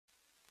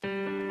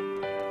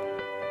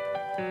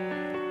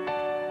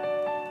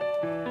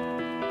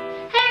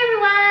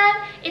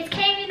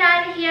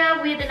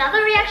with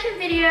another reaction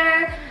video.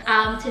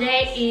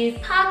 Today is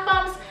Park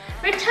Bom's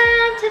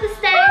return to the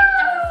stage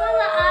as a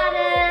solo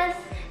artist,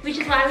 which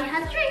is why we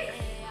have drinks.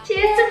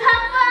 Cheers to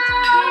Park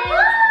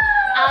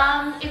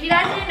Bom! If you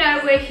guys didn't know,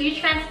 we're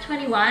huge fans of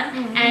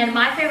 21, and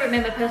my favorite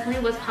member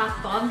personally was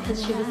Park Bom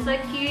because she was so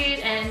cute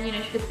and you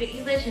know she could speak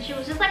English and she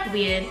was just like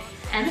weird,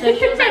 and so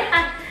she was like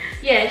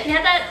yeah, she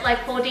had that like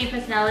 4D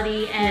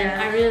personality,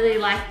 and I really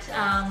liked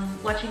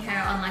watching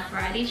her on like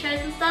variety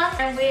shows and stuff,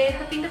 and we're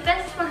hoping the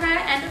best for her,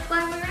 and that's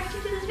why we're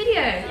reacting to this video.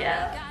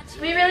 Yeah.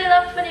 We really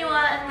love 21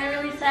 and we're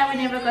really sad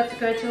we never got to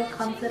go to a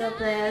concert of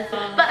theirs.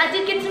 But I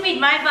did get to meet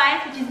my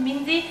wife, which is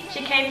Minzy.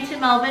 She came to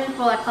Melbourne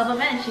for a club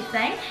event and she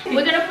sang.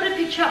 We're gonna put a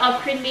picture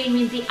of Karine meeting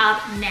Minzy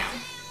up now.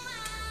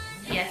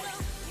 Yes.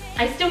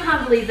 I still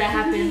can't believe that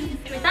happened.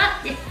 Should we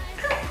start? Yes.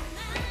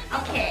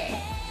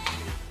 Okay.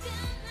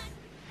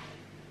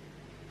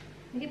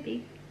 Make it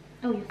big.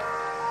 Oh yes.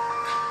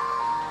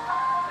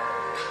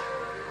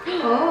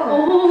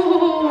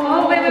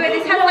 Oh, wait,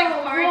 this has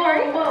like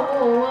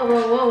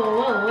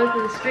whoa, what's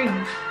the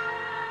strings?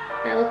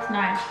 That looks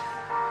nice.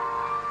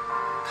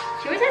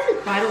 She always has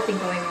this bridal thing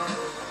going on.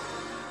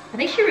 I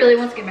think she really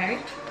wants to get married.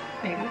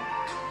 Maybe.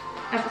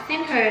 I've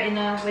seen her in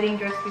a wedding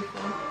dress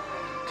before.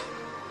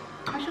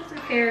 Oh, she looks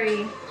like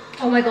fairy.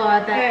 Oh my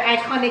god, that her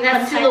iconic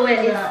that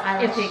silhouette is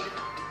eyelash. epic.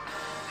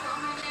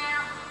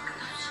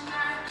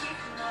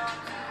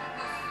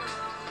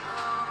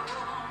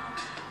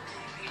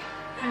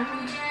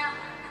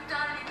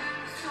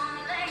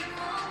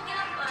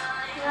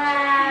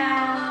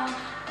 Wow.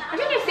 I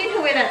think I've seen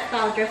her wear that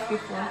style dress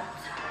before.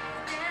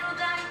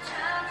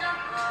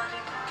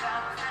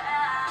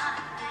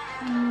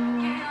 Oh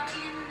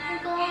my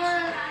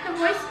god, her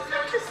voice is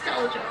like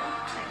nostalgia.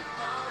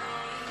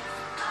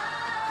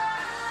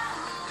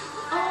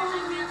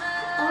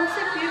 Oh, it's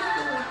so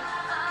beautiful.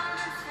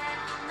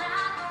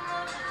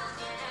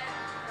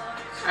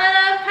 I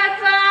love Park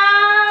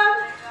Bom!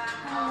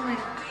 Oh my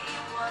god.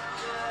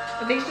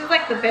 I think she's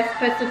like the best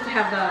person to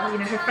have the, you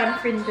know, her front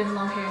fringe and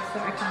long hair is so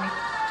iconic.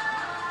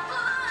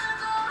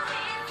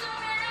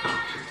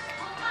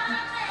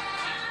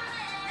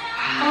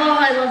 Oh,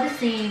 I love this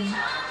scene.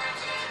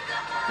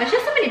 But she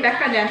has so many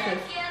background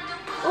dancers.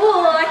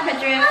 Oh, I like her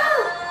dress.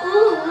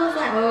 Oh, what was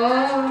that?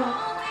 Oh.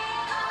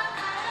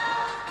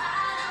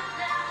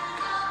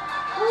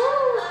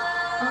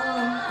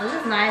 Oh, This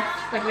is nice.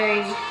 Like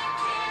very,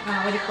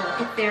 what do you call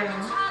it?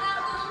 Ethereal.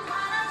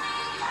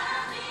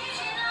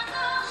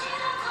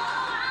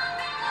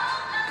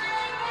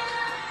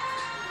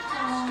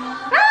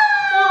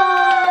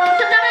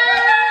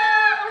 Sandara!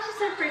 Oh, she's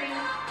so pretty.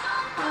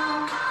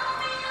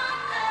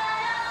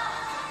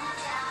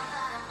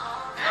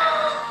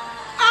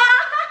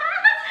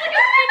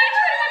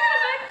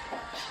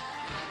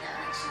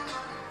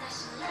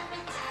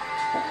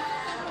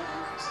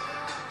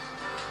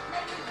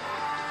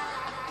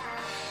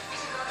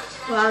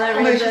 Wow, that Oh,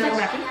 really she's does. like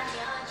rapping.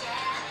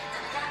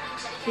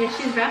 Yeah,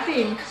 she's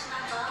rapping.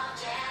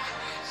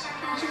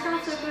 Oh, she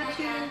sounds so good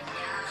too.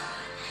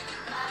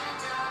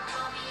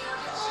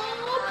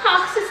 Oh,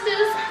 Park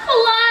sisters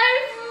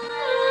alive!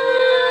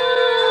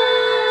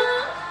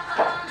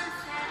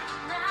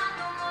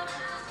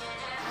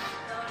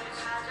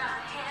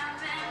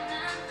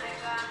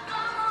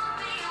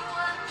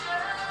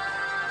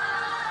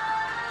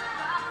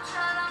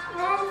 Oh,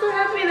 I'm so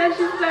happy that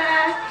she's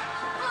back.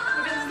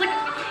 It's like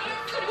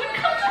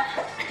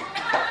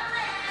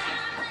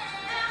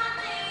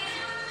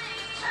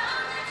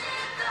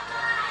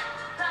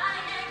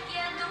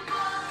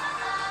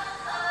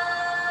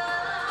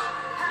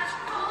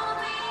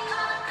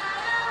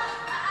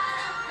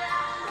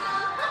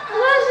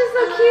Oh, she's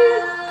so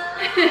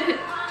cute.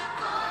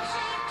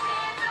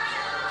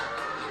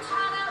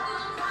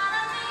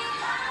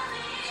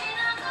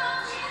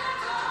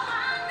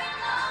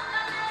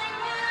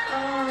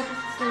 oh, this is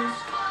so...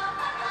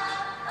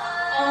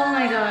 Oh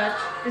my god.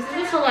 This is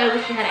a solo I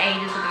wish we had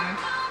ages ago.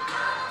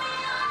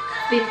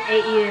 It's been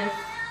 8 years.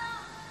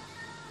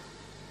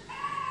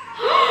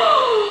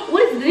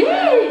 What is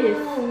this?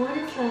 Oh, what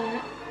is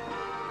that?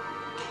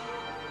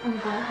 Oh my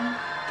god.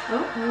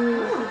 Oh,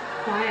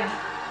 Fire.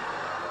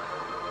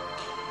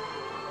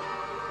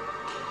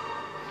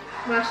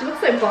 wow, she looks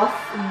so boss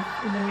in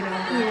the middle of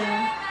it.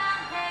 Yeah.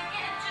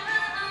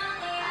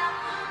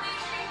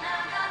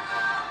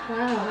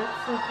 Wow, that's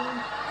so cool.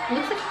 It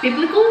looks like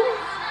biblical.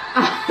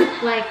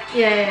 Like,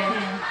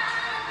 Yeah.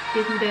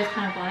 gives me those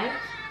kind of vibes.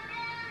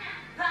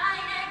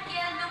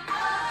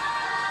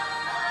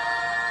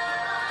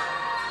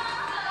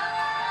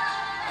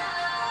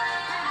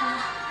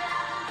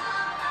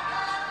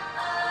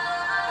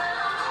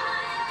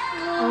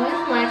 I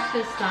always liked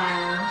her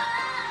style.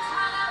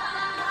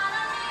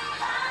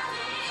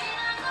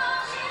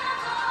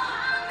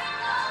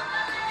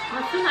 Oh,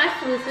 it's so nice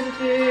to listen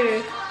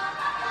to.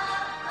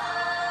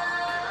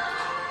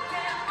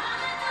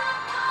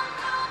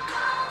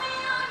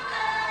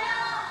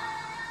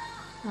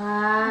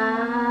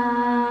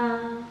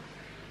 Wow.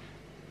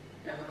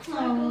 That looks so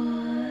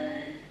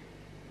good.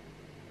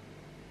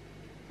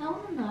 That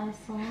was a nice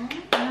song.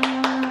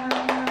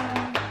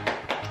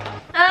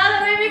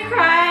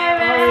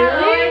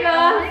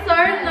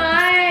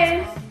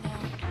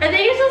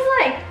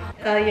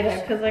 you know,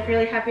 because like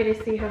really happy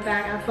to see her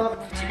back. I thought,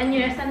 and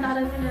you know,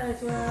 Sandara's in it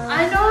as well.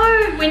 I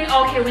know.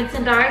 When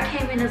Sandara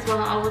came in as well,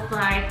 I was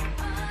like,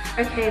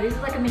 okay, this is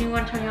like a mini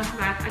 121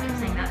 comeback. I kept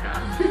saying that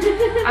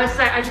though. I was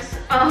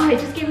like, it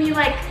just gave me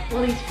like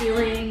all these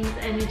feelings,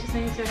 and it just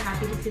made me so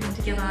happy to see them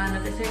together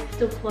and that they're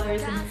still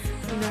close, and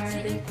you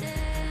know,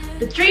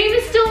 the dream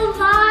is still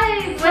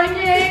alive. One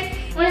day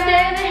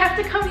they have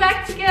to come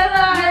back together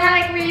and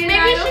like reunite.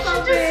 Maybe she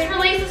should just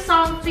release a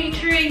song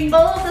featuring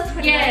all the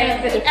 21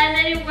 members. and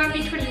then it won't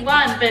be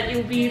 21, but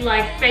it'll be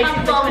like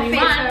basically Park Bom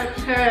 21.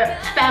 Her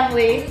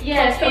family.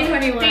 Yeah,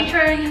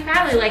 featuring her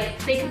family. Like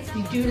they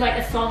could do like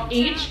a song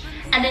each,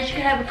 and then she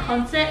could have a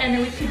concert, and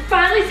then we could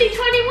finally see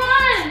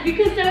 21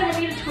 because they don't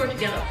need to tour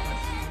together, of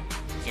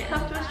course. Yeah.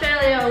 Come to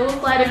Australia, we'll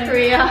fly to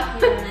Korea.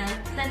 Yeah.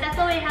 So that's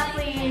all we have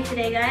for you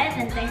today, guys,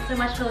 and thanks so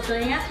much for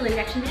joining us for the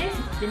reaction videos.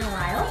 It's been a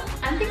while.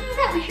 I'm thinking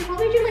that we should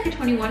probably do like a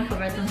 21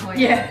 cover at some point.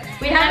 Yeah,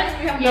 we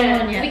haven't done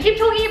one yet. We keep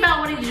talking about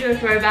wanting to do a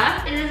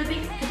throwback. If there's a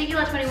big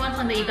particular 21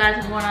 song that you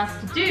guys want us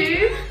to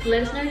do,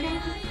 let us know down in the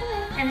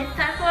comments. And it's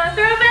time for a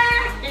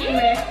throwback!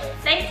 Anyway.